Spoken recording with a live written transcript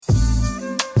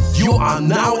You are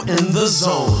now in the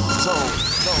zone.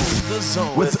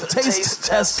 With Taste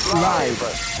Test Live.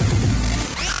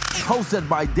 Hosted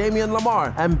by Damian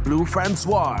Lamar and Blue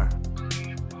Francois.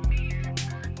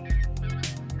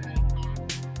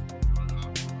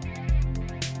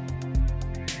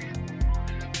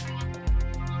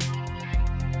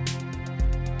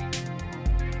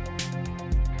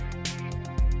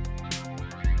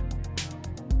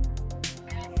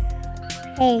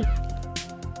 Hey,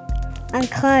 I'm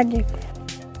Carter.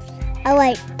 I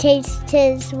like Taste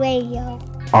Test Radio.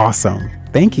 Awesome.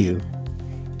 Thank you.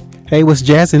 Hey, what's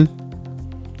jazzin'?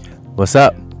 What's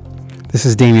up? This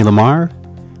is Damian Lamar.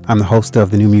 I'm the host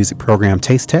of the new music program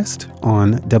Taste Test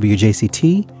on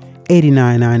WJCT 89.9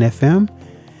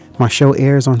 FM. My show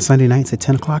airs on Sunday nights at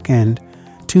 10 o'clock and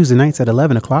Tuesday nights at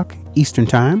 11 o'clock Eastern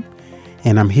Time.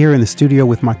 And I'm here in the studio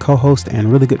with my co-host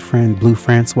and really good friend, Blue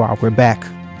Francois. We're back.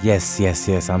 Yes,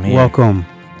 I'm here. Welcome.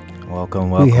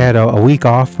 We had a week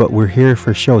off, but we're here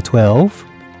for show 12.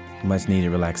 Much needed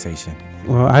relaxation.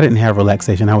 Well, I didn't have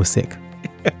relaxation. I was sick.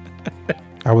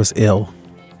 I was ill.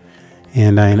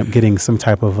 And I ended up getting some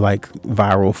type of like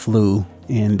viral flu.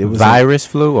 And it was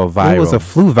flu or viral? It was a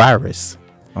flu virus.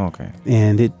 Okay.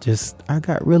 And I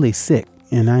got really sick.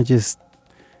 And I just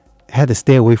had to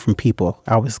stay away from people.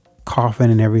 I was coughing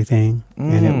and everything.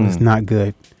 And it was not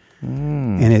good.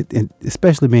 And it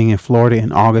especially being in Florida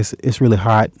in August, it's really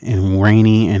hot and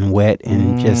rainy and wet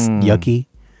and just yucky.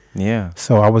 Yeah.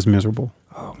 So I was miserable.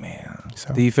 Oh man.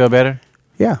 So, do you feel better?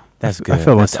 Yeah. That's good. I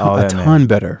feel a ton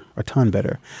better. A ton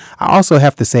better. I also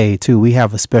have to say too, we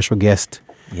have a special guest.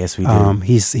 Yes, we do.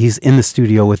 He's in the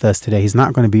studio with us today. He's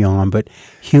not going to be on, but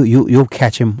you'll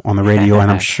catch him on the radio, and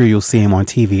I'm sure you'll see him on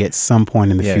TV at some point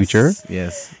in the future.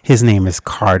 Yes. His name is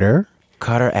Carter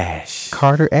Ash.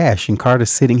 And Carter's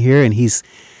sitting here, and he's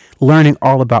learning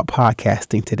all about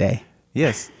podcasting today.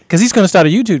 Yes, because he's going to start a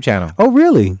YouTube channel. Oh,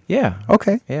 really? Yeah.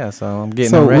 Okay. Yeah, so I'm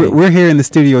getting ready. So we're here in the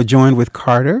studio joined with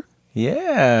Carter.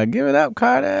 Yeah, give it up,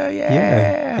 Carter.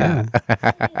 Yeah.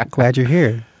 Glad you're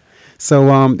here.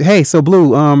 So, so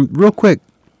Blue, real quick,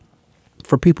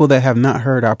 for people that have not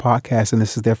heard our podcast and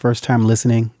this is their first time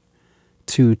listening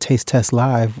to Taste Test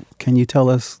Live, can you tell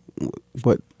us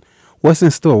what's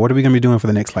in store? What are we going to be doing for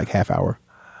the next half hour?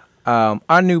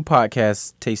 Our new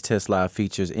podcast, Taste Test Live,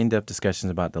 features in-depth discussions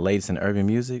about the latest in urban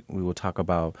music. We will talk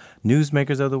about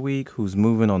newsmakers of the week, who's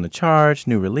moving on the charts,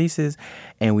 new releases,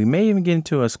 and we may even get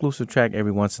into an exclusive track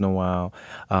every once in a while.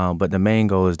 But the main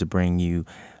goal is to bring you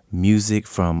music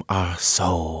from our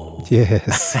soul.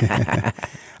 Yes.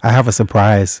 I have a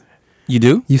surprise. You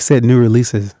do? You said new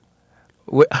releases.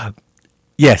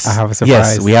 Yes. I have a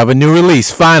surprise. Yes, we have a new release.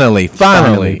 Finally.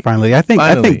 I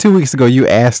think 2 weeks ago you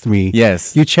asked me.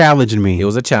 Yes. You challenged me. It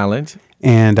was a challenge.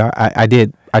 And I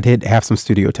did have some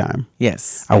studio time.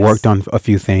 Yes. I worked on a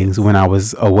few things when I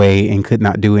was away and could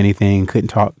not do anything, couldn't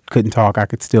talk. I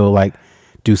could still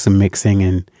do some mixing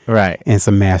and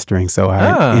some mastering. So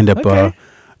I end up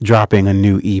dropping a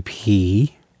new EP.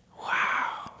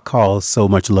 Wow. Called So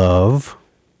Much Love.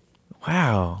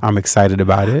 Wow. I'm excited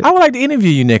about it. I would like to interview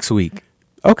you next week.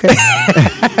 Okay.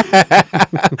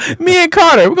 Me and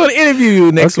Carter, we're going to interview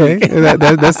you next week.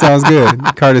 that sounds good.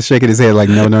 Carter's shaking his head like,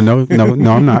 no,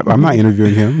 I'm not. I'm not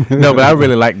interviewing him. No, but I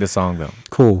really like this song, though.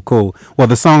 Cool. Well,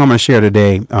 the song I'm going to share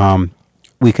today,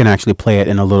 we can actually play it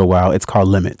in a little while. It's called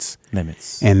Limits.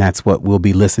 And that's what we'll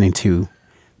be listening to.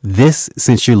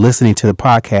 Since you're listening to the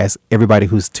podcast, everybody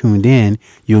who's tuned in,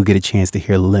 you'll get a chance to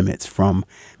hear Limits from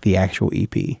the actual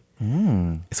EP.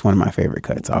 It's one of my favorite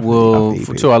cuts off the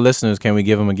EP. To our listeners, can we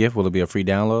give them a gift? Will it be a free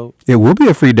download? It will be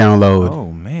a free download.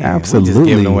 Oh, man. Absolutely. We're just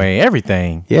giving away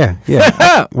everything. Yeah.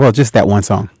 Well, just that one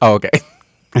song. Oh, okay.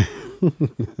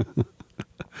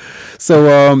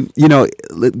 So,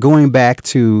 going back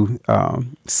to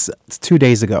 2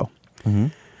 days ago,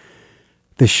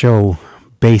 the show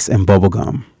Bass and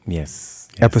Bubblegum. Yes.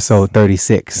 Episode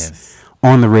 36. Yes.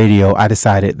 On the radio, I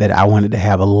decided that I wanted to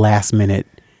have a last-minute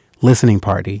listening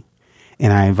party.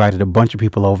 And I invited a bunch of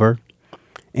people over,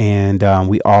 and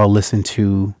we all listened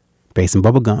to Bass and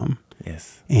Bubblegum.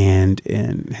 Yes. And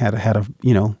had a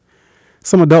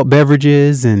some adult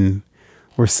beverages, and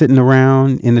we're sitting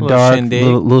around in the dark,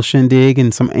 little shindig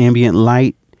and some ambient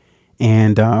light,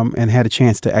 and had a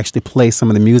chance to actually play some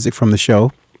of the music from the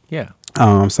show. Yeah.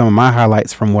 Some of my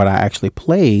highlights from what I actually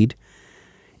played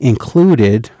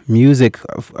included music.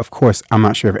 Of course, I'm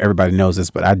not sure if everybody knows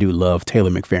this, but I do love Taylor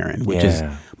McFerrin, which is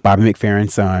Bobby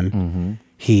McFerrin's son. Mm-hmm.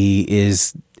 He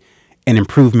is an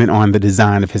improvement on the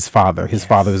design of his father. His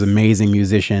father was an amazing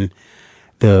musician.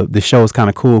 The show is kind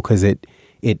of cool because it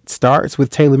starts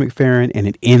with Taylor McFerrin and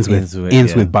it ends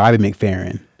with Bobby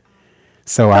McFerrin.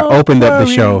 So I opened up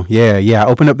the show. I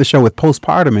opened up the show with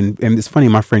Postpartum, and it's funny.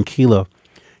 My friend Keela,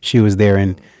 she was there,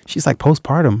 and she's like,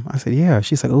 Postpartum. I said, yeah.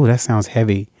 She's like, oh, that sounds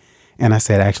heavy. And I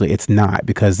said, actually, it's not,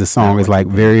 because the song is like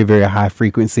very, very high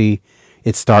frequency.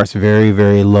 It starts very,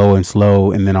 very low and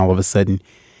slow, and then all of a sudden,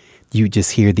 you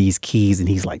just hear these keys, and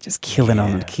he's like just killing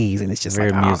on the keys, and it's just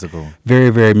very like musical, very,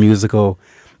 very musical.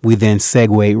 We then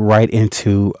segue right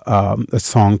into a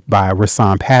song by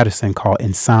Rahsaan Patterson called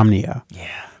 "Insomnia."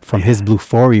 From his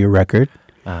Bluephoria record.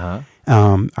 I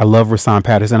love Rahsaan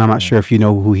Patterson. I'm not sure if you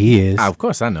know who he is. Of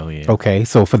course, I know he is. Okay,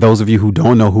 so for those of you who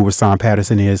don't know who Rahsaan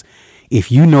Patterson is,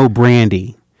 if you know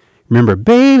Brandy, remember,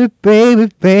 baby,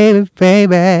 baby, baby,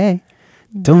 baby.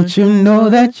 Don't you know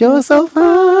that you're so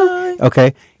fine?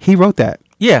 Okay, he wrote that.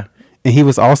 Yeah. And he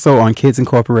was also on Kids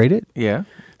Incorporated. Yeah.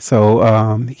 So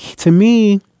to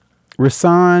me,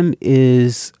 Rahsaan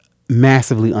is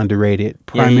massively underrated,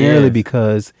 primarily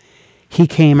because he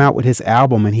came out with his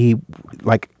album and he,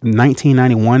 like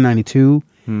 1991, 92,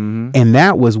 and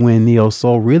that was when Neo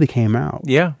Soul really came out.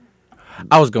 Yeah.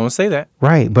 I was going to say that.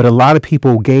 Right, but a lot of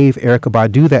people gave Erykah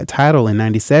Badu that title in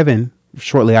 97,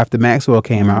 shortly after Maxwell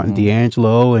came out, and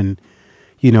D'Angelo, and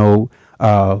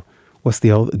what's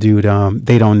the old dude?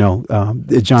 They don't know.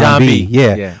 John B.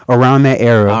 Yeah, around that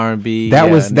era, R&B.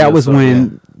 That was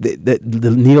when the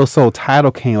Neo Soul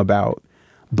title came about.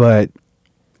 But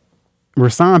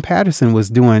Rahsaan Patterson was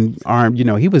doing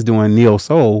he was doing Neo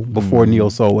Soul before Neo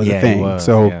Soul was a thing.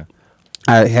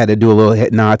 I had to do a little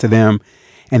hit nod to them,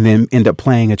 and then end up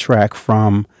playing a track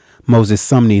from Moses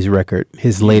Sumney's record,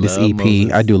 his latest EP.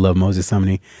 Moses. I do love Moses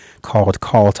Sumney, called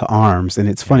Call to Arms. And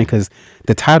it's funny because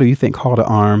the title, you think Call to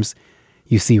Arms,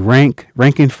 you see rank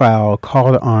and file,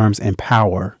 Call to Arms, and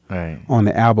Power on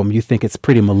the album. You think it's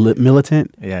pretty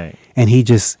militant. Yeah. And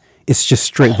it's just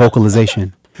straight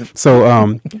vocalization. So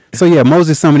yeah,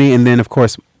 Moses Sumney. And then, of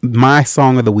course, my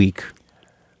song of the week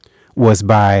was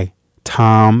by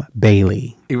Tom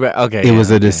Bailey. Okay, it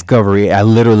was a discovery. I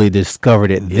literally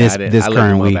discovered it this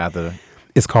current week.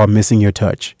 It's called Missing Your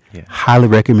Touch. Yeah. Highly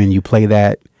recommend you play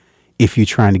that if you're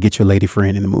trying to get your lady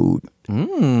friend in the mood,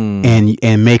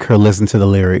 and make her listen to the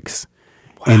lyrics,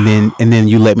 and then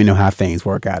you let me know how things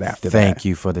work out after that. Thank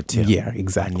you for the tip. Yeah,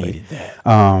 exactly. I needed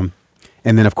that.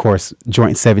 And then of course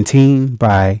Joint 17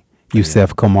 by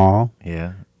Yusef Kamal.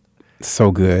 Yeah,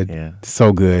 so good. Yeah,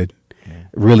 so good.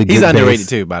 Really good. He's underrated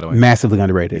too, by the way. Massively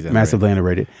underrated. Massively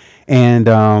underrated. And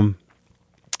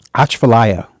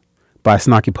Achfalaya by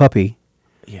Snarky Puppy.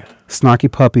 Yeah. Snarky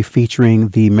Puppy featuring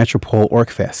the Metropole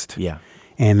Orkfest. Yeah.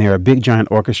 And they're a big giant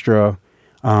orchestra.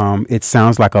 It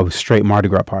sounds like a straight Mardi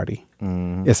Gras party.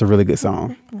 It's a really good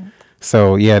song.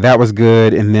 So yeah, that was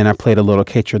good. And then I played a little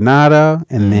Kaytranada,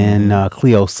 and then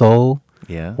Cleo Soul.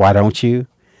 Yeah. Why Don't You?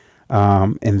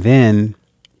 And then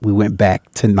we went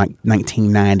back to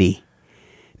 1990.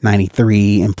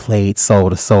 93 and played Soul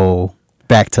to Soul,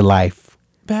 Back to Life.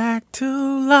 Back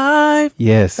to life.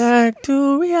 Yes. Back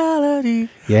to reality.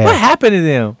 Yeah. What happened to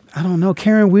them? I don't know.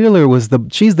 Karen Wheeler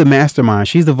she's the mastermind.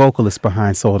 She's the vocalist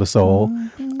behind Soul to Soul.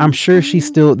 I'm sure she's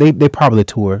still, they probably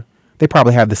tour. They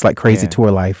probably have this like crazy tour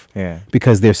life. Yeah.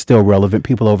 Because they're still relevant.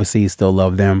 People overseas still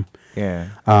love them. Yeah.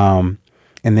 And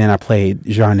then I played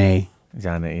Zhané.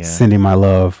 Zhané, yeah. Sending My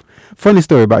Love. Funny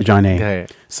story about Zhané. Go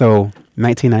ahead. So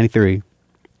 1993.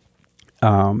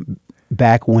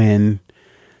 Back when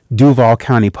Duval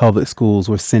County Public Schools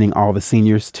were sending all the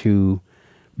seniors to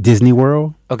Disney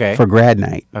World for grad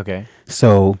night. Okay.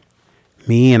 So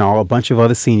me and a bunch of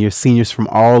other seniors from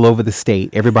all over the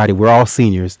state, everybody, we're all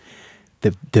seniors.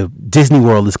 The Disney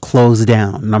World is closed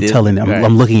down, and I'm telling them,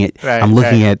 I'm looking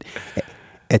at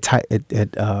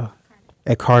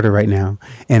Carter right now,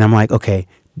 and I'm like, okay,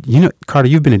 Carter,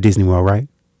 you've been to Disney World, right?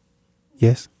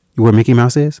 Yes. Where Mickey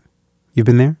Mouse is? You've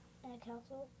been there?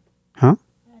 Huh?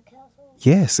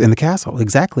 Yes, in the castle.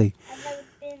 Exactly. I've never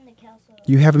been in the castle.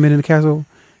 You haven't been in the castle?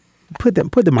 Put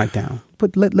the mic down.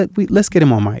 Let's get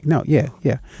him on mic. No, yeah.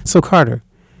 So Carter,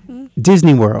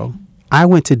 Disney World. I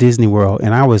went to Disney World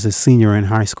and I was a senior in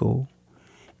high school.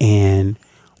 And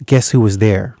guess who was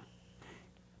there?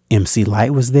 MC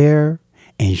Lyte was there,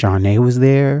 and Zhané was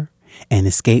there, and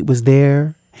Escape was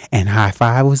there, and High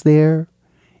Five was there.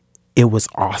 It was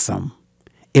awesome.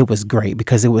 It was great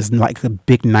because it was like a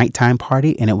big nighttime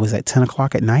party, and it was at 10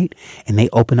 o'clock at night, and they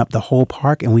opened up the whole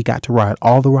park, and we got to ride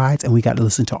all the rides, and we got to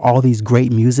listen to all these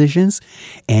great musicians,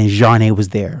 and Zhané was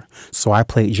there. So I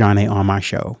played Zhané on my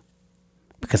show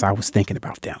because I was thinking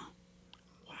about them.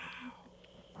 Wow.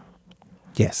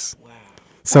 Yes.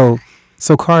 Wow.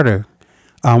 So Carter,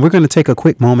 we're going to take a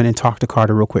quick moment and talk to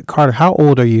Carter real quick. Carter, how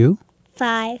old are you?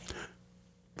 5.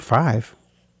 5?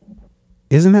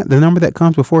 Isn't that the number that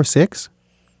comes before 6?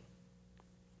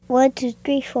 1, 2,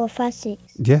 3, 4, 5, 6.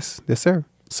 Yes, sir.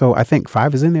 So I think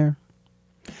 5 is in there.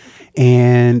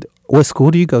 And what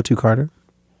school do you go to, Carter?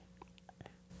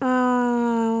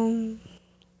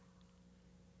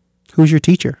 Who's your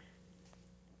teacher?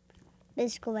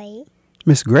 Miss Gray.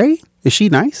 Miss Gray? Is she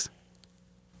nice?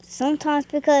 Sometimes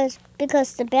because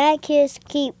the bad kids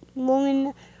keep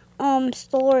moving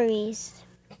stories.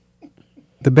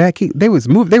 The bad kid, they were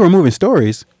moving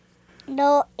stories.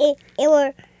 No, it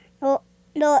were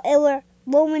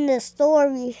moving the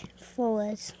story for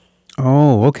us.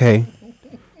 Oh, okay.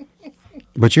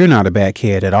 But you're not a bad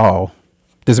kid at all.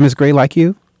 Does Miss Gray like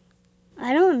you?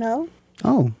 I don't know.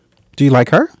 Oh, do you like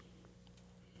her?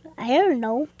 I don't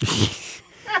know.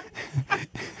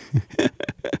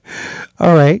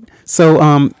 All right. So,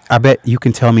 I bet you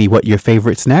can tell me what your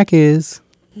favorite snack is.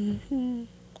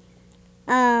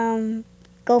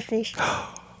 Goldfish.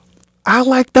 I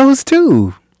like those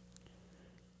too.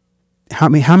 How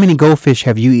many goldfish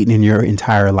have you eaten in your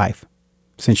entire life?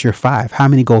 Since you're 5, how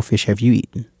many goldfish have you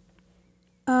eaten?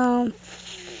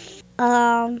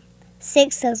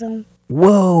 6 of them.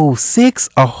 Whoa, 6?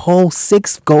 A whole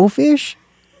 6 goldfish?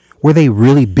 Were they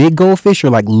really big goldfish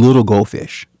or like little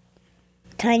goldfish?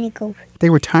 Tiny goldfish. They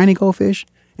were tiny goldfish?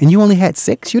 And you only had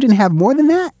 6? You didn't have more than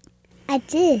that? I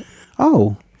did.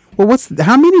 Oh. Well,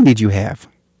 how many did you have?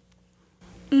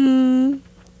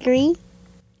 3.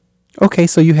 Okay,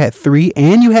 so you had 3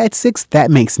 and you had 6.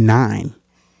 That makes 9.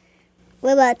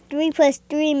 What about 3 plus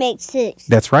 3 makes 6?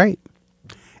 That's right.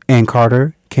 And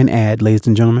Carter can add, ladies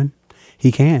and gentlemen.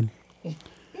 He can.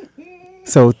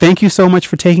 So thank you so much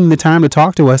for taking the time to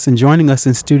talk to us and joining us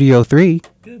in Studio 3.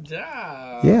 Good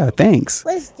job. Yeah, thanks.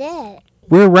 What's that?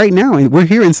 We're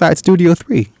here inside Studio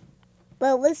 3.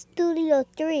 But what's Studio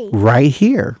 3? Right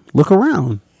here. Look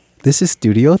around. This is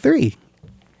Studio 3.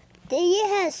 Do you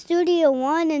have Studio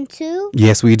 1 and 2?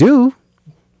 Yes, we do.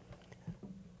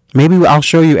 Maybe I'll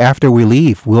show you after we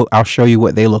leave. I'll show you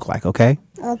what they look like, okay?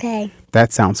 Okay.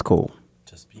 That sounds cool.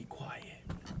 Just be quiet.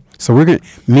 So me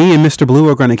and Mr. Blue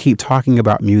are gonna keep talking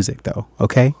about music though,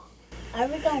 okay? Are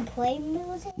we going to play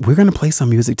music? We're gonna play some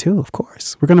music too, of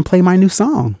course. We're gonna play my new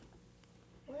song.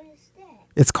 What is that?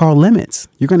 It's called Limits.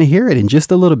 You're gonna hear it in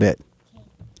just a little bit.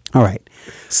 All right.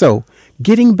 So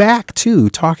getting back to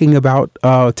talking about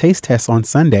taste tests on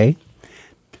Sunday.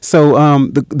 So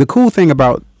the cool thing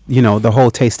about, the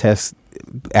whole taste test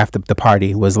after the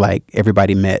party was like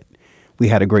everybody met. We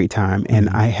had a great time, and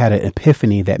I had an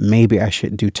epiphany that maybe I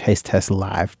should do taste test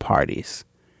live parties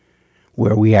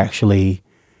where we actually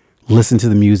listen to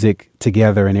the music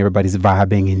together and everybody's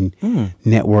vibing and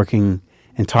networking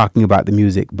and talking about the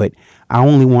music. But I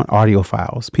only want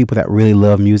audiophiles, people that really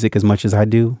love music as much as I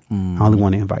do. I only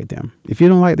want to invite them. If you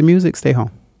don't like the music, stay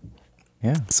home.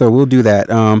 Yeah. So we'll do that.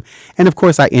 And of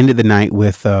course, I ended the night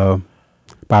with Bobby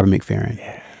McFerrin.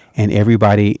 Yeah. And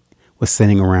everybody was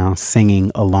sitting around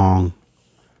singing along.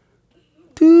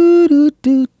 Which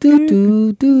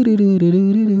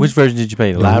version did you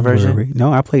play? The live version?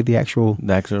 No, I played the actual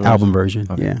album version.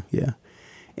 Okay. Yeah.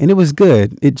 And it was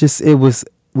good.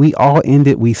 We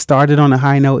started on a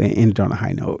high note and ended on a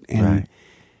high note. And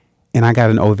I got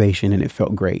an ovation, and it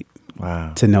felt great.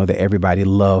 Wow. To know that everybody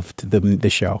loved the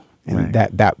show. And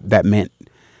Right. that meant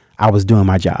I was doing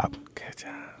my job. Good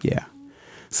job. Yeah.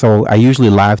 So I usually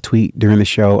live tweet during the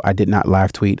show. I did not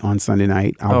live tweet on Sunday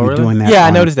night. I'll be doing that. Yeah,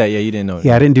 I noticed that. Yeah, you didn't know it.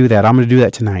 Yeah, I didn't do that. I'm going to do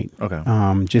that tonight. Okay.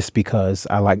 Just because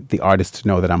I like the artists to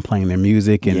know that I'm playing their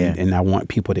music and I want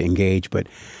people to engage. But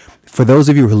for those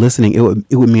of you who are listening,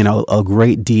 it would mean a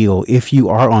great deal if you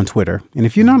are on Twitter. And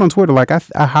if you're not on Twitter, like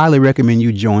I highly recommend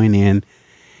you join in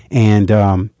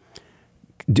and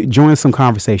join some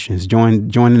conversations,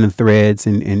 join in the threads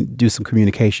and do some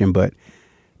communication. But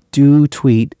do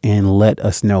tweet and let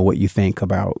us know what you think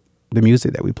about the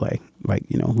music that we play. Like,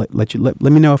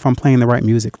 let me know if I'm playing the right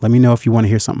music. Let me know if you want to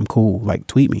hear something cool. Like,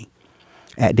 tweet me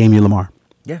at Damian Lamar.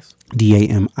 Yes.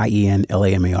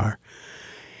 DAMIENLAMAR.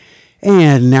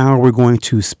 And now we're going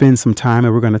to spend some time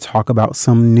and we're going to talk about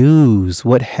some news.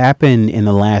 What happened in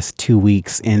the last 2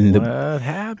 weeks What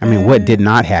happened? what did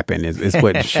not happen is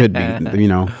what it should be,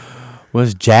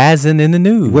 What's jazzing in the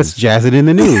news? What's jazzing in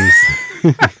the news?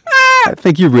 I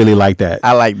think you really like that.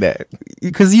 I like that.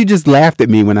 Because you just laughed at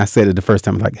me when I said it the first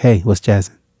time. Like, hey, what's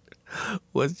jazzing?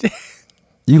 What's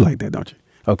You like that, don't you?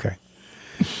 Okay.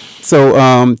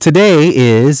 So today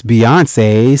is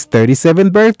Beyonce's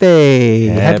 37th birthday.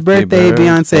 Happy birthday,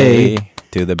 Beyonce.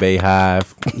 To the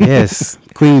Bayhive. Yes.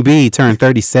 Queen Bee turned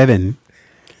 37.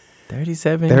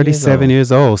 37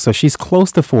 years old. So she's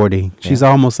close to 40. She's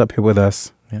almost up here with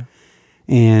us. Yeah.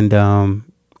 And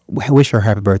wish her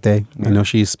happy birthday. I know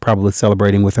she's probably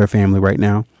celebrating with her family right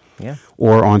now. Yeah.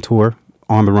 Or on tour,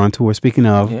 on the run tour. Speaking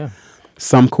of,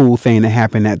 some cool thing that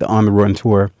happened at the on the run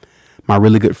tour, my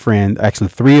really good friend, actually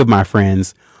 3 of my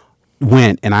friends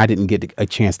went, and I didn't get a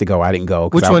chance to go. I didn't go.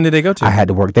 Which one did they go to? I had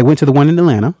to work. They went to the one in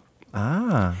Atlanta.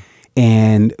 Ah.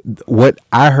 And what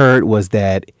I heard was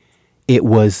that it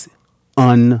was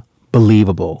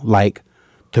unbelievable. Like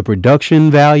the production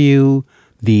value,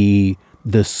 the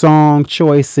song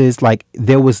choices, like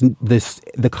there was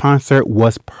the concert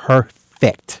was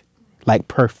perfect. Like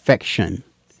perfection.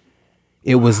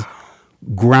 It was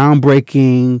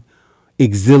groundbreaking,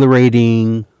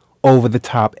 exhilarating, over the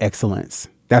top excellence.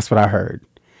 That's what I heard.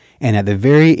 And at the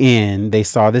very end, they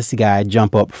saw this guy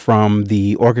jump up from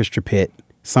the orchestra pit.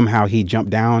 Somehow he jumped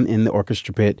down in the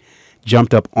orchestra pit,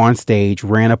 jumped up on stage,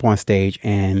 ran up on stage.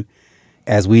 And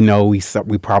as we know, we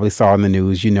probably saw in the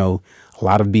news, a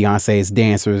lot of Beyonce's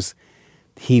dancers,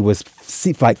 he was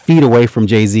like feet away from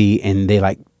Jay-Z, and they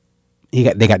got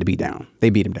to beat down.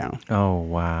 They beat him down. Oh,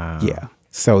 wow. Yeah.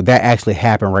 So that actually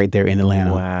happened right there in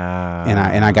Atlanta. Wow.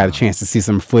 And I got a chance to see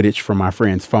some footage from my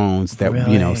friends' phones that,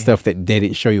 Really? Stuff that they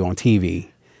didn't show you on TV.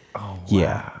 Oh,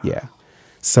 wow. Yeah.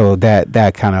 So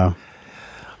that kind of.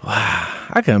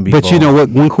 I couldn't be. But you know what?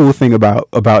 One cool thing about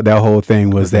that whole thing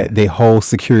was that the whole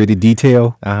security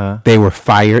detail, they were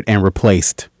fired and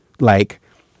replaced. Like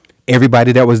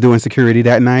everybody that was doing security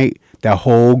that night, that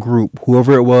whole group,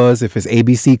 whoever it was, if it's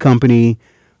ABC company,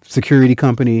 security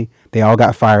company, they all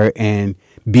got fired, and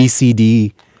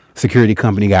BCD security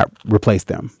company replaced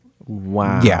them.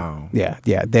 Wow. Yeah.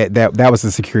 That was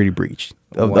a security breach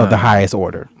of the highest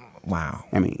order. Wow.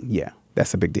 I mean, yeah,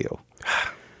 that's a big deal.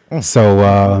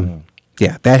 So,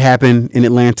 that happened in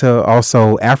Atlanta.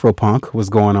 Also, Afropunk was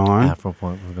going on.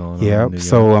 Afropunk was going on. Yeah.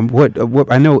 So,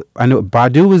 what I know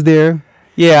Badu was there.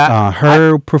 Yeah.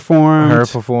 Her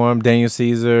performed. Daniel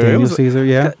Caesar.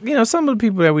 Yeah. Some of the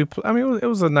people that it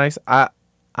was a nice. I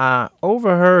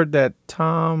overheard that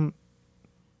Tom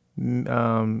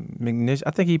McNish.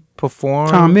 I think he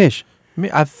performed. Tom Misch.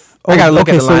 I gotta look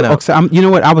at the lineup. So you know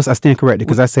what? I stand corrected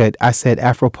because I said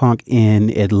Afropunk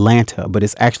in Atlanta, but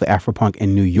it's actually Afropunk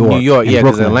in New York.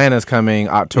 Because Atlanta's coming in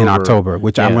October,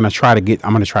 which I'm gonna try to get.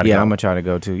 I'm gonna try to. Yeah, go. I'm gonna try to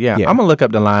go to. Yeah, I'm gonna look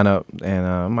up the lineup, and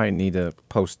I might need to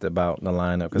post about the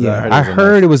lineup because I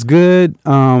heard it was good.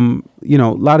 A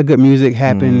lot of good music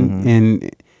happened,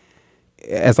 and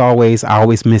as always, I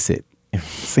always miss it.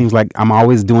 Seems like I'm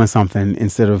always doing something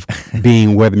instead of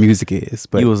being where the music is.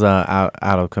 But you was out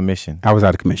of commission. I was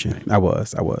out of commission. I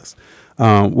was.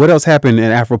 What else happened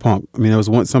at Afropunk? I mean, there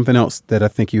was something else that I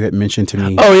think you had mentioned to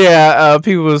me. Oh yeah,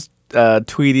 people was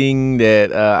tweeting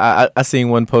that. I seen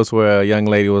one post where a young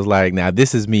lady was like, "Now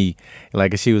this is me,"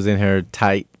 like she was in her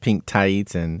tight pink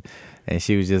tights and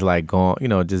she was just like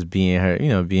going, just being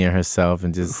her, being herself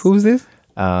and just. Who's this?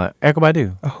 Erykah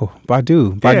Badu. Oh,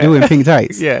 Badu in pink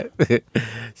tights. Yeah,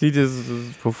 she just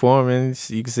was performing.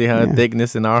 You can see her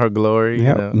thickness in all her glory.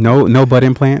 Yep. No butt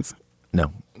implants.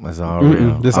 No, it's all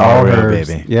real. Just all real, hers.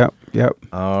 baby. Yep.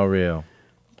 All real.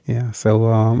 Yeah. So,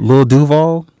 Lil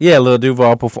Duval. Yeah, Lil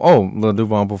Duval performed.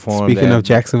 Speaking of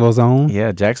Jacksonville's own.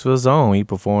 Yeah, Jacksonville's own. He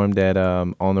performed at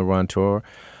On the Run tour.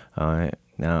 Now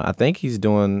I think he's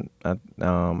doing. I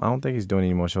don't think he's doing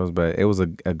any more shows, but it was a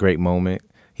great moment.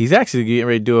 He's actually getting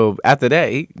ready to do after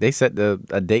that. They set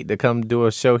a date to come do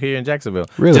a show here in Jacksonville.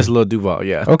 Really? Just Lil Duval,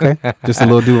 yeah. Okay, just a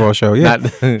Lil Duval show. Yeah,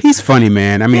 he's funny,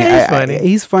 man. I mean, he's funny.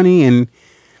 He's funny, and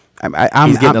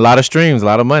he's getting a lot of streams, a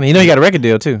lot of money. He got a record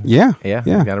deal too. Yeah. He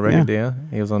got a record deal.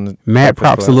 He was on the mad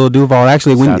props to Lil Duval.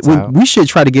 Actually, when we should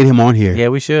try to get him on here. Yeah,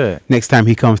 we should. Next time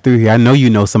he comes through here, I know you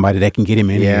know somebody that can get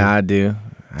him in here. Yeah, I do.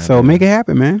 So make it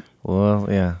happen, man. Well,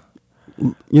 yeah.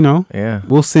 Yeah.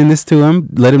 We'll send this to him.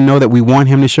 Let him know that we want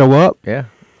him to show up. Yeah.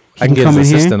 I can get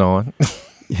his assistant on.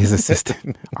 His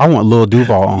assistant. I want Lil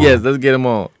Duval on. Yes, let's get him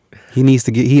on.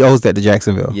 He owes that to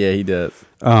Jacksonville. Yeah, he does.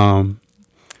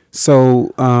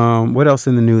 So what else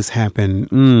in the news happened?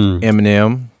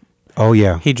 Eminem. Oh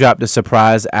yeah. He dropped a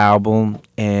surprise album,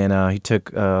 and he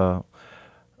took a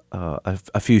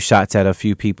few shots at a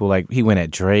few people. Like he went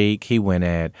at Drake. He went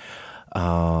at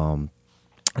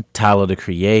Tyler the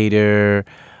Creator.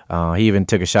 He even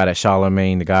took a shot at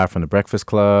Charlamagne, the guy from the Breakfast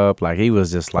Club. Like he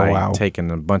was just like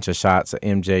taking a bunch of shots at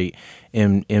MGK.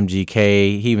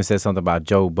 He even said something about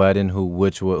Joe Budden, who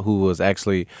was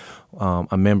actually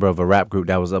a member of a rap group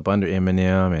that was up under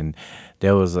Eminem, and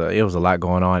it was a lot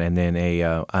going on. And then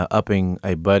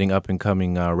a budding up and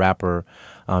coming rapper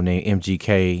named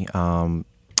MGK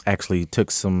actually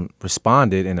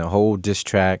responded in a whole diss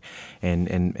track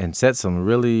and said some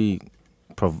really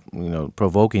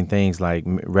provoking things like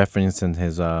referencing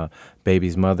his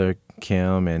baby's mother,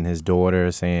 Kim, and his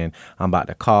daughter, saying, "I'm about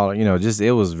to call her."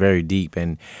 It was very deep.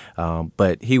 And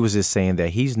but he was just saying that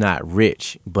he's not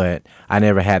rich, but I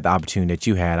never had the opportunity that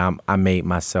you had. I made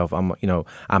myself.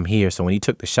 I'm here. So when he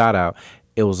took the shot out,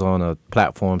 it was on a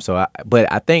platform.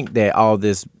 But I think that all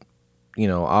this,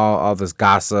 all this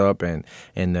gossip and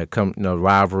the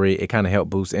rivalry, it kind of helped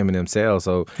boost Eminem's sales.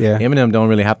 So Eminem don't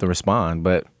really have to respond,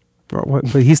 but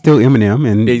he's still Eminem,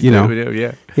 and he's still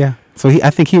Eminem, yeah. So I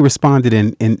think he responded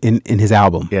in his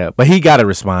album. Yeah, but he got to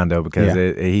respond though because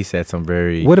he said some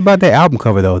very. What about that album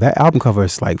cover though? That album cover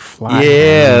is like flying.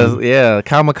 Yeah,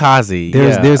 kamikaze.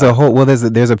 There's a whole there's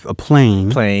a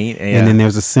plane, and then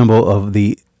there's a symbol of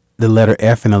the letter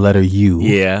F and the letter U.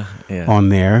 Yeah. On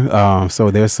there.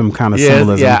 So there's some kind of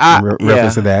symbolism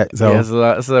reference to that. So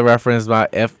it's a reference about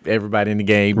F everybody in the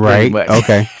game. Right.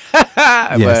 Okay.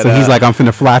 So he's like, I'm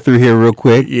finna fly through here real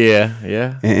quick.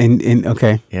 Yeah. And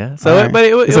okay. Yeah. So, right. But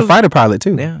it's a fighter pilot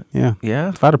too. Yeah.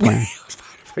 It's a fighter plane.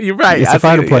 You're right. It's a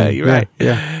fighter plane. Yeah, you're right.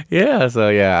 Yeah.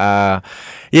 So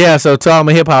So to all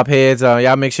my hip hop heads,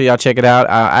 y'all make sure y'all check it out.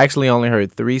 I actually only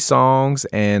heard 3 songs,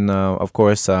 and of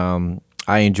course,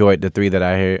 I enjoyed the 3 that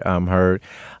I heard.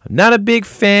 I'm not a big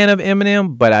fan of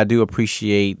Eminem, but I do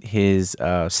appreciate his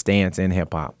stance in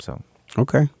hip hop. So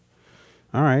okay,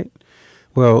 all right.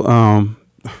 Well,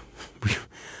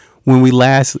 when we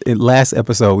last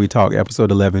episode we talked,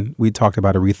 episode 11, we talked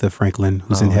about Aretha Franklin,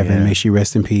 who's in heaven. May she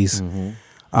rest in peace.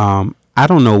 Mm-hmm. I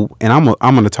don't know, and I'm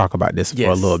going to talk about this for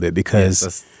a little bit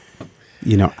because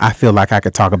I feel like I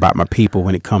could talk about my people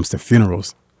when it comes to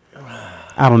funerals.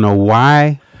 I don't know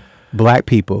why Black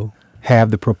people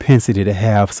have the propensity to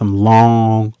have some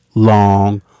long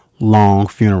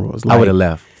funerals. I would have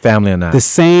left, family or not. The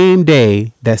same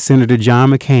day that Senator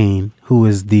John McCain, who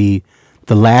is the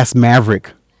last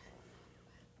maverick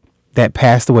that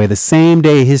passed away, the same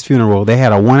day his funeral, they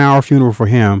had a 1-hour funeral for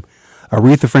him.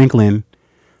 Aretha Franklin,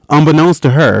 unbeknownst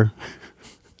to her,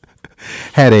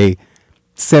 had a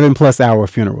 7+ hour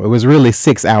funeral. It was really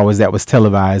 6 hours that was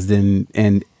televised,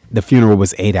 and the funeral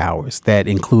was 8 hours. That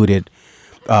included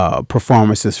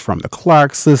performances from the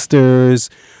Clark sisters,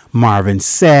 Marvin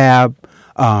Sapp,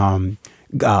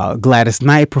 Gladys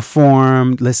Knight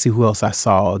performed. Let's see who else I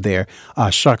saw there.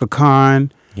 Shaka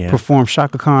Khan performed.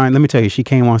 Shaka Khan, let me tell you, she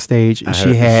came on stage and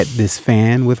she had this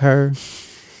fan with her,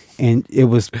 and it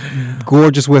was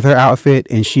gorgeous with her outfit,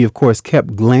 and she of course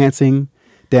kept glancing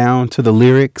down to the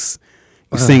lyrics,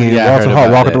 singing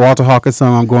Walter Hawkins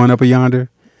song, "I'm Going Up a Yonder."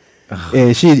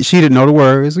 And she didn't know the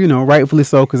words, rightfully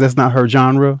so, because that's not her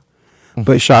genre.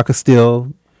 But Shaka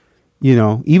still,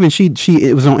 even she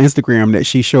it was on Instagram that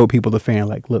she showed people the fan,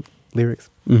 like, look, lyrics.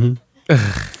 Mm-hmm.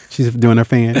 She's doing her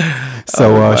fan.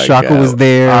 So Shaka was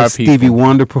there. Stevie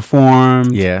Wonder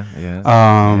performed. Yeah,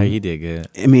 he did good.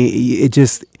 I mean, it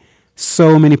just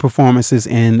so many performances,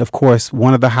 and of course,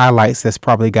 one of the highlights that's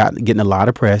probably getting a lot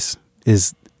of press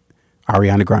is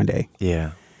Ariana Grande.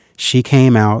 Yeah. She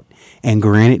came out, and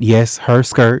granted, yes, her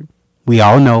skirt, we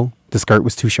all know the skirt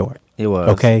was too short. It was.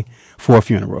 Okay, for a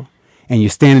funeral. And you're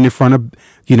standing in front of,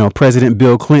 President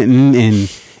Bill Clinton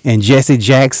and Jesse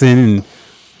Jackson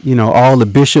and, all the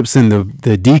bishops and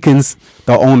the deacons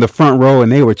on the front row,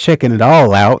 and they were checking it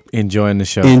all out. Enjoying the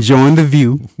show. Enjoying the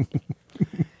view.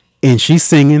 And she's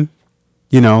singing,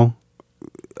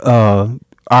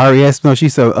 R.E.S. No,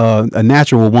 she's a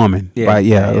natural woman, right?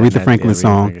 Yeah, Aretha Franklin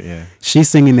song. She's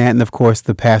singing that, and of course,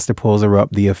 the pastor pulls her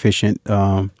up, the officiant,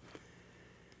 and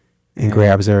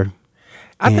grabs her.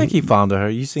 I think he found her.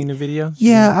 You seen the video?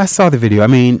 Yeah, I saw the video. I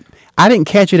mean, I didn't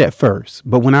catch it at first,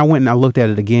 but when I went and I looked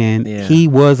at it again, he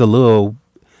was a little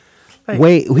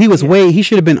he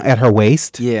should have been at her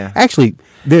waist. Yeah. Actually,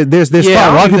 there's a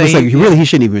lot of people say he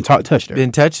shouldn't even touched her.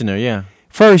 Been touching her, yeah.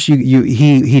 First,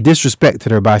 he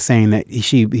disrespected her by saying that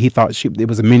he thought it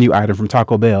was a menu item from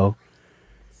Taco Bell.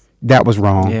 That was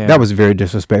wrong. Yeah. That was very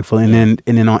disrespectful. And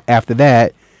then after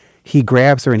that, he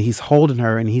grabs her and he's holding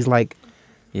her and he's like,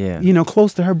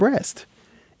 close to her breast.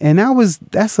 And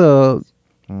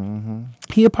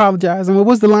he apologized. And what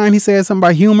was the line he said? Something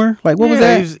about humor? Like, what was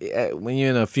that? When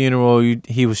you're in a funeral,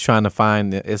 he was trying to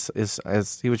find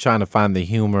he was trying to find the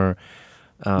humor.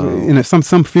 In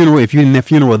some funeral, if you're in a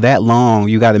funeral that long,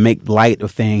 you got to make light of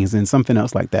things and something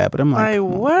else like that. But I'm like,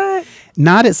 what?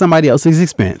 Not at somebody else's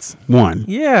expense. 1,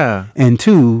 yeah, and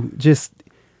 2, just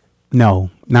no,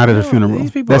 not at a funeral.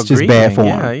 That's just bad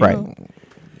form, right?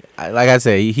 Like I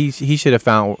said, he should have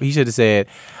said,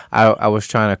 I was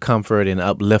trying to comfort and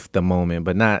uplift the moment,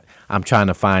 but not I'm trying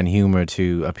to find humor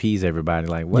to appease everybody.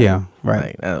 Like what? Yeah,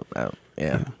 right. Like,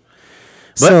 yeah.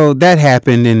 So that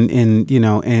happened, and you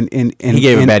know, and he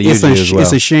gave a bad eulogy as well.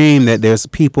 It's a shame that there's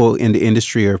people in the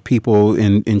industry or people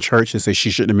in church that say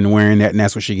she shouldn't have been wearing that, and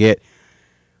that's what she get.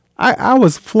 I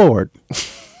was floored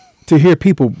to hear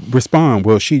people respond.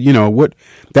 Well,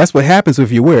 that's what happens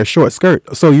if you wear a short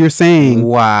skirt. So you're saying,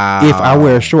 wow, if I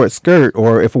wear a short skirt,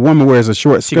 or if a woman wears a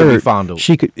short skirt, could be fondled.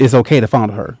 It's okay to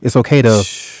fondle her. It's okay to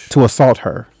assault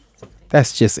her.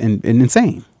 That's just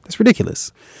insane. That's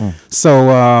ridiculous.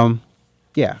 So,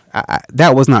 yeah,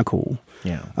 that was not cool.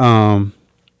 Yeah.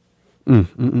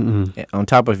 On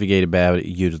top of, he gave a bad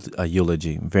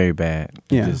eulogy, very bad.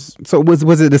 Yeah. So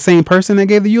was it the same person that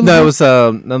gave the eulogy? No, it was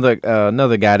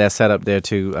another guy that sat up there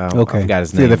too. Okay. I forgot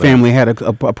his name. The family had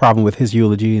a problem with his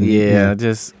eulogy. And,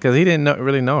 just because he didn't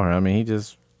really know her. I mean,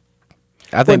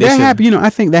 I think that happens. I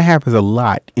think that happens a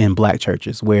lot in black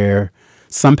churches where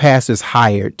some pastor's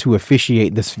hired to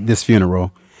officiate this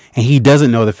funeral, and he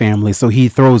doesn't know the family, so he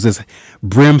throws this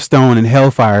brimstone and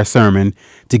hellfire sermon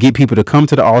to get people to come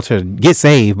to the altar, get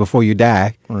saved before you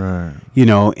die. Right.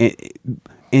 And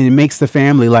it makes the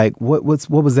family like, what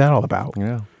was that all about?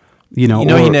 Yeah.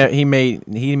 He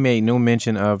made no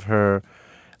mention of her,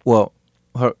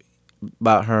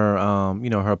 about her,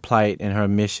 her plight and her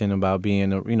mission about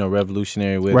being a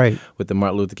revolutionary with the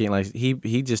Martin Luther King. Like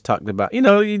he just talked about,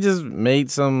 he just made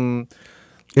some.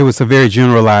 It was a very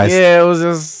generalized. Yeah, it was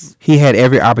just. He had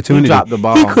every opportunity. He dropped the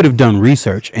ball. He could have done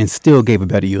research and still gave a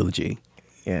better eulogy.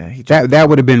 Yeah, that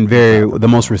would have been the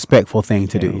most respectful thing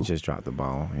to do. He just dropped the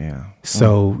ball. Yeah.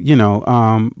 So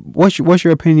what's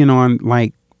your opinion on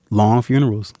like long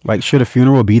funerals? Like, should a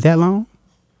funeral be that long?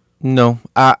 No,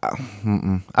 I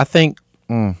think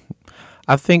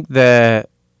that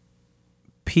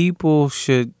people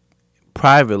should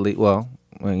privately. Well,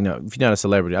 if you're not a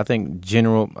celebrity, I think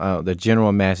the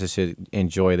general masses should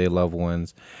enjoy their loved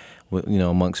ones,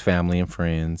 amongst family and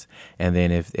friends. And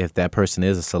then if that person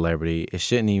is a celebrity, it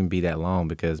shouldn't even be that long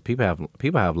because people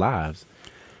have lives.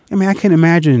 I mean, I can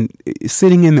imagine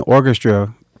sitting in the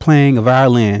orchestra playing a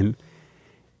violin,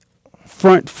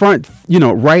 front,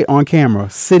 right on camera,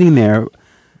 sitting there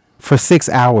for 6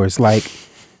 hours. Like,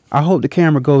 I hope the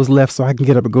camera goes left so I can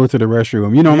get up and go to the restroom.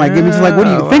 I'm like, just like, what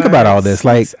do you think about all this?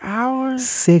 Like, 6 hours?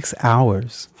 6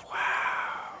 hours.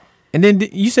 Wow. And then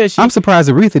you said I'm surprised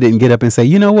Aretha didn't get up and say,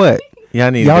 you know what? Yeah,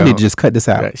 y'all need to just cut this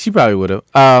out. Yeah, she probably would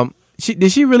have.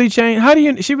 Did she really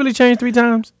change? She really changed 3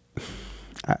 times?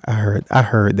 I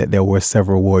heard that there were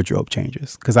several wardrobe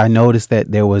changes because I noticed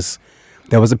that there was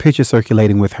a picture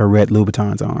circulating with her red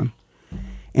Louboutins on,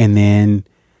 and then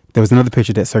there was another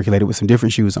picture that circulated with some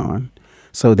different shoes on.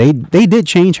 So they did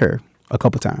change her a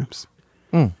couple times.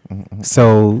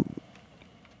 So,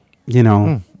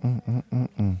 yeah.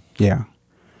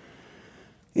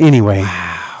 Anyway,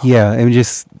 yeah,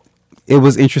 it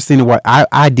was interesting to watch.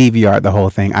 I DVR'd the whole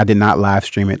thing. I did not live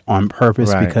stream it on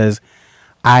purpose because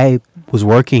I was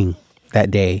working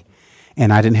that day,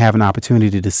 and I didn't have an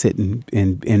opportunity to sit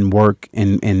and work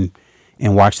and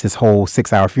watch this whole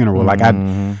 6-hour funeral. Like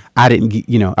I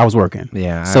didn't, I was working.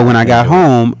 Yeah. So when I got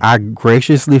home, I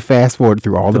graciously fast forwarded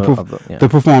through all the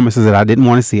performances that I didn't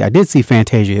want to see. I did see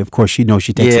Fantasia. Of course, she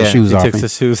takes her shoes off. Takes her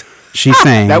shoes. She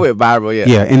sang. That went viral. Yeah.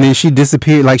 Yeah, and then she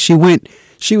disappeared. Like she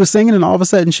was singing, and all of a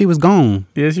sudden she was gone.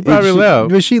 Yeah, she probably left.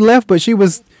 But she left, but she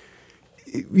was,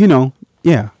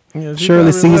 yeah.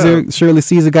 Shirley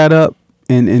Caesar got up.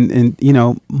 And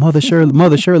Mother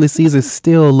Shirley Caesar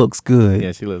still looks good.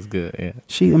 Yeah, she looks good. Yeah,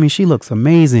 she looks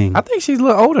amazing. I think she's a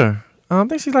little older. I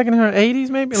think she's like in her 80s,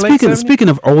 maybe. Speaking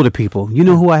of older people, you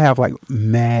know who I have like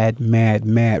mad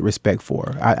respect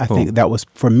for? I think that was,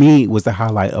 for me, was the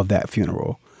highlight of that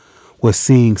funeral, was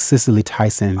seeing Cicely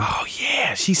Tyson. Oh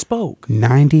yeah, she spoke.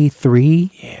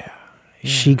 93. Yeah.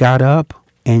 She got up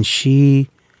and she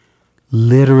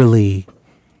literally,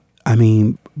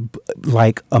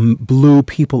 blew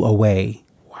people away.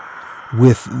 Wow.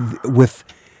 With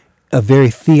a very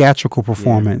theatrical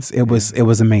performance. It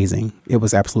was amazing. It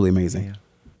was absolutely amazing. Yeah.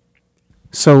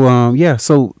 So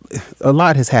so a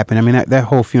lot has happened. I mean, that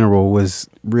whole funeral was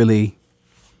really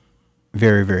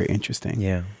very, very interesting.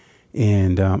 Yeah.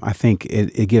 And I think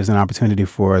it gives an opportunity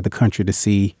for the country to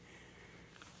see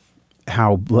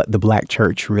how the black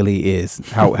church really is,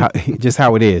 how just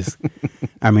how it is.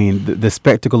 I mean, the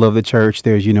spectacle of the church.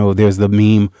 There's the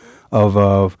meme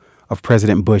of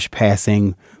President Bush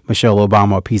passing Michelle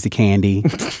Obama a piece of candy,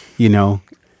 and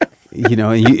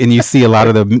you see a lot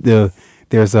of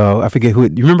there's I forget who.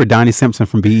 You remember Donnie Simpson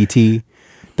from BET?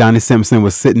 Donnie Simpson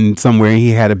was sitting somewhere and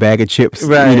he had a bag of chips.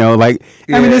 Right. You know, like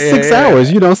I mean, it's 6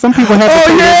 hours. You know, some people have. Oh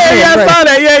to yeah, right. I saw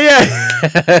that. Yeah.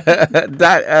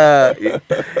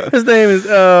 His name is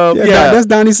that's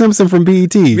Donnie Simpson from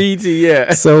BET. BET,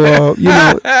 yeah. So you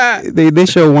know, they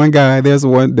show one guy. There's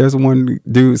one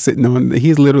dude sitting on.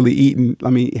 He's literally eating. I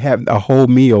mean, having a whole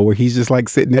meal where he's just like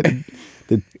sitting at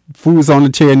the food's on the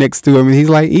chair next to him, and he's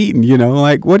like eating. You know,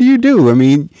 like what do you do? I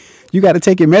mean, you got to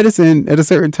take your medicine at a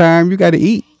certain time. You got to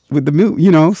eat with the milk.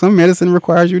 You know, some medicine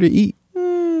requires you to eat.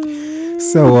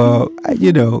 So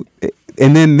you know,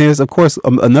 and then there's of course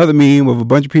another meme of a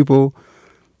bunch of people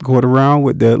going around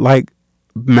with the like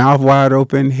mouth wide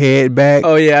open, head back.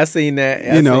 Oh yeah, I seen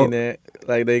that. You know, seen that.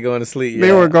 Like they going to sleep.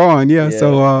 They were gone. Yeah. Yeah.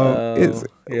 So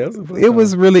it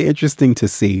was really interesting to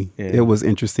see. Yeah. It was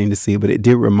interesting to see, but it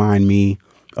did remind me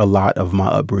a lot of my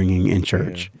upbringing in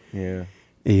church. Yeah.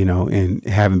 You know, and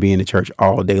having been in church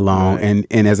all day long, Right.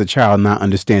 and as a child not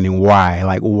understanding why,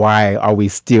 like why are we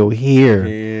still here?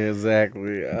 Yeah,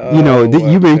 exactly. You know,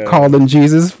 you've been calling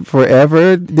Jesus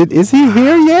forever. Is he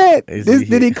here yet?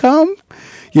 Did he come?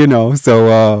 You know,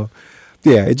 so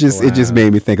yeah, it just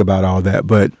made me think about all that.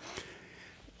 But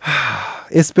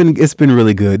it's been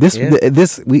really good.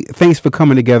 Thanks for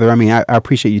coming together. I mean, I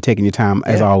appreciate you taking your time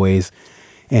as always,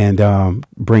 and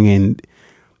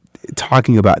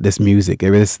talking about this music.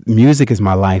 Music is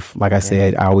my life. Like I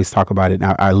said, I always talk about it.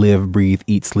 I live, breathe,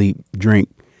 eat, sleep, drink,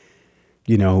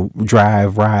 you know,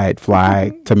 drive, ride,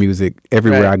 fly to music.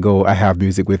 Everywhere I go, I have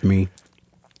music with me.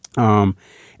 And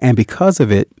because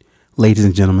of it, ladies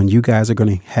and gentlemen, you guys are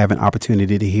going to have an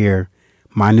opportunity to hear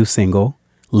my new single,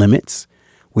 Limits,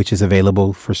 which is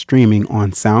available for streaming on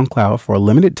SoundCloud for a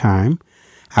limited time.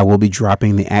 I will be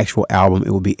dropping the actual album. It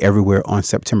will be everywhere on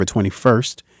September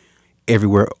 21st.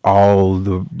 Everywhere all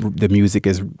the music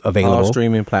is available. All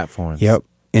streaming platforms. Yep.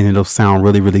 And it'll sound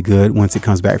really, really good once it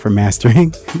comes back for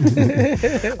mastering.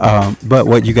 But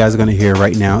what you guys are going to hear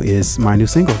right now is my new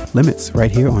single, Limits,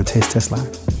 right here on Taste Test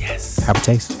Live. Yes. Have a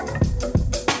taste.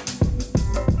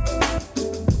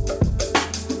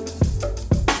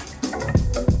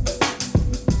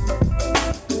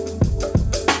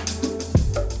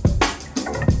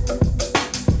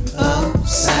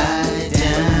 Upside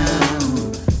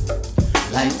down,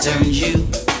 life turns you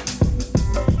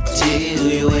till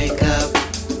you wake up.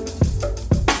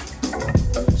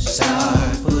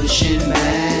 Start pushing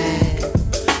back,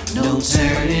 no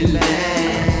turning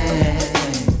back,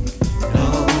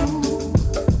 no.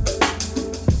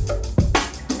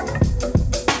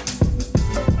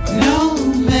 No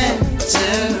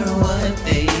matter what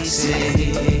they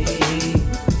say,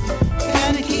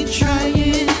 gotta keep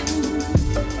trying.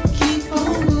 Keep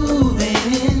on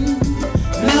moving,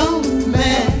 no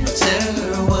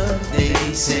matter what they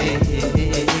say.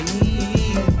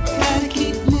 Gotta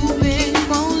keep moving,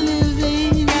 keep on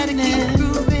living, gotta keep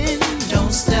grooving.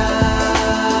 Don't stop,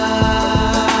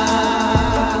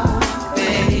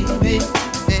 baby, baby.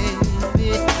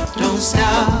 Don't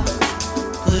stop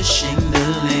pushing the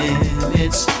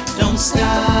limits. Don't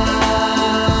stop.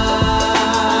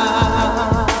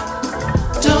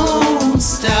 Don't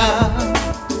stop.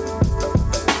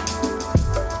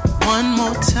 One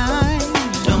more time,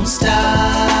 don't stop,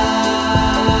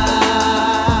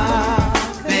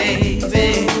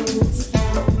 baby.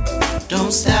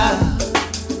 Don't stop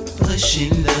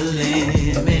pushing the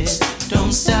limits.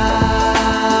 Don't stop.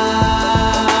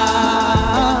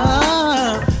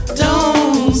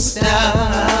 Don't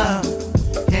stop.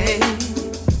 Hey,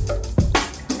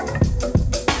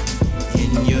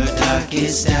 in your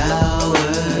darkest hour,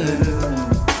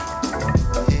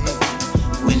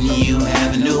 when you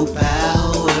have no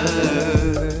power,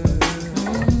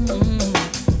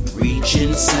 reach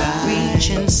inside,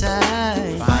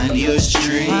 find your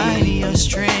strength,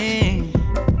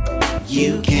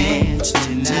 you can't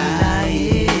deny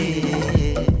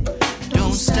it.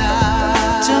 Don't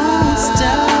stop,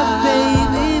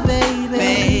 baby,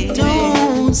 baby,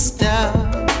 don't stop,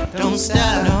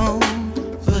 no,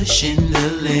 pushing the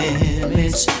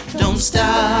limits. Don't stop.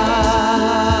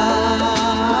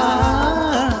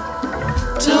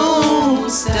 Don't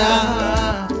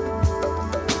stop.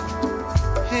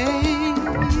 Hey,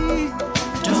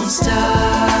 don't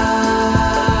stop,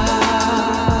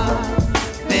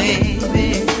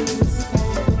 baby.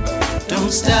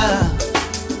 Don't stop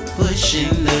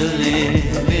pushing the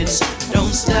limits.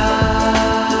 Don't stop.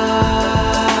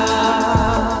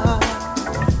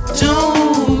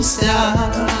 Don't stop.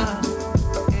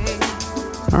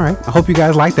 All right. I hope you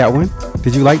guys like that one.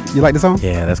 Did you like the song?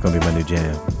 Yeah, that's gonna be my new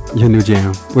jam. Your new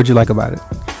jam. What'd you like about it?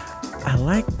 I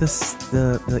like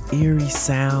the eerie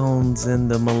sounds and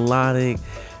the melodic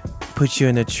put you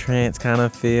in a trance kind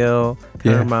of feel. Kind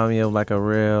Yeah. of remind me of like a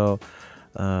real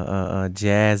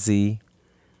jazzy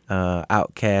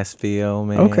Outcast feel,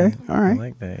 man. Okay, all right. I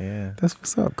like that, yeah. That's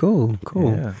what's up. Cool.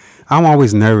 Yeah. I'm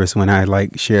always nervous when I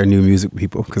like share new music with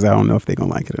people because I don't know if they're gonna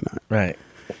like it or not. Right.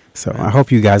 So I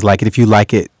hope you guys like it. If you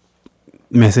like it,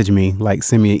 message me. Like,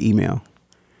 send me an email.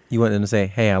 You want them to say,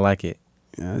 "Hey, I like it."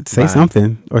 Say Bye.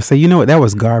 something, or say, you know what, that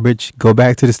was garbage. Go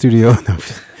back to the studio. No.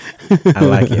 I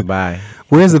like it. Bye.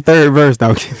 Where's the third verse?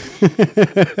 No.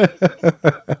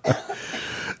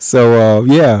 So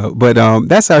yeah, but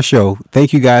that's our show.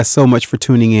 Thank you guys so much for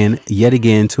tuning in yet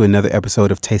again to another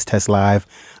episode of Taste Test Live.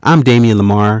 I'm Damian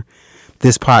Lamar.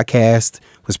 This podcast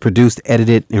was produced,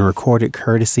 edited, and recorded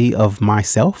courtesy of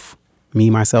myself,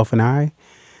 myself, and I,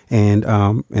 and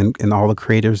all the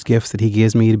creator's gifts that he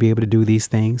gives me to be able to do these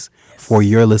things for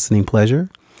your listening pleasure.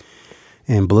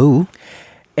 And Blue.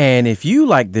 And if you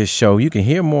like this show, you can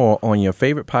hear more on your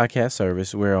favorite podcast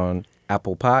service. We're on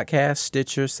Apple Podcasts,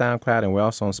 Stitcher, SoundCloud, and we're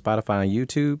also on Spotify and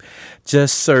YouTube.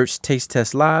 Just search Taste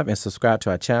Test Live and subscribe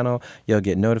to our channel. You'll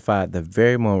get notified the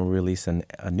very moment we release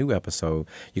a new episode.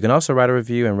 You can also write a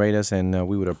review and rate us, and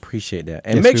we would appreciate that.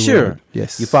 And Yes, make we sure would.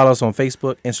 Yes. you follow us on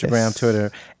Facebook, Instagram, Yes.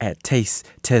 Twitter at Taste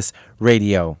Test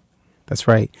Radio. That's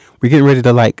right. We're getting ready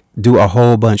to do a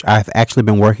whole bunch. I've actually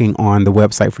been working on the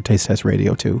website for Taste Test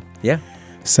Radio too. Yeah.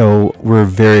 So we're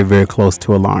very, very close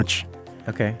to a launch.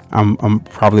 Okay. I'm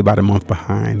probably about a month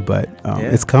behind, but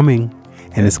it's coming,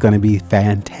 and it's going to be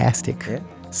fantastic. Yeah.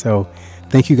 So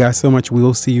thank you guys so much. We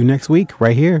will see you next week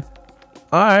right here.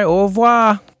 All right. Au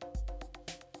revoir.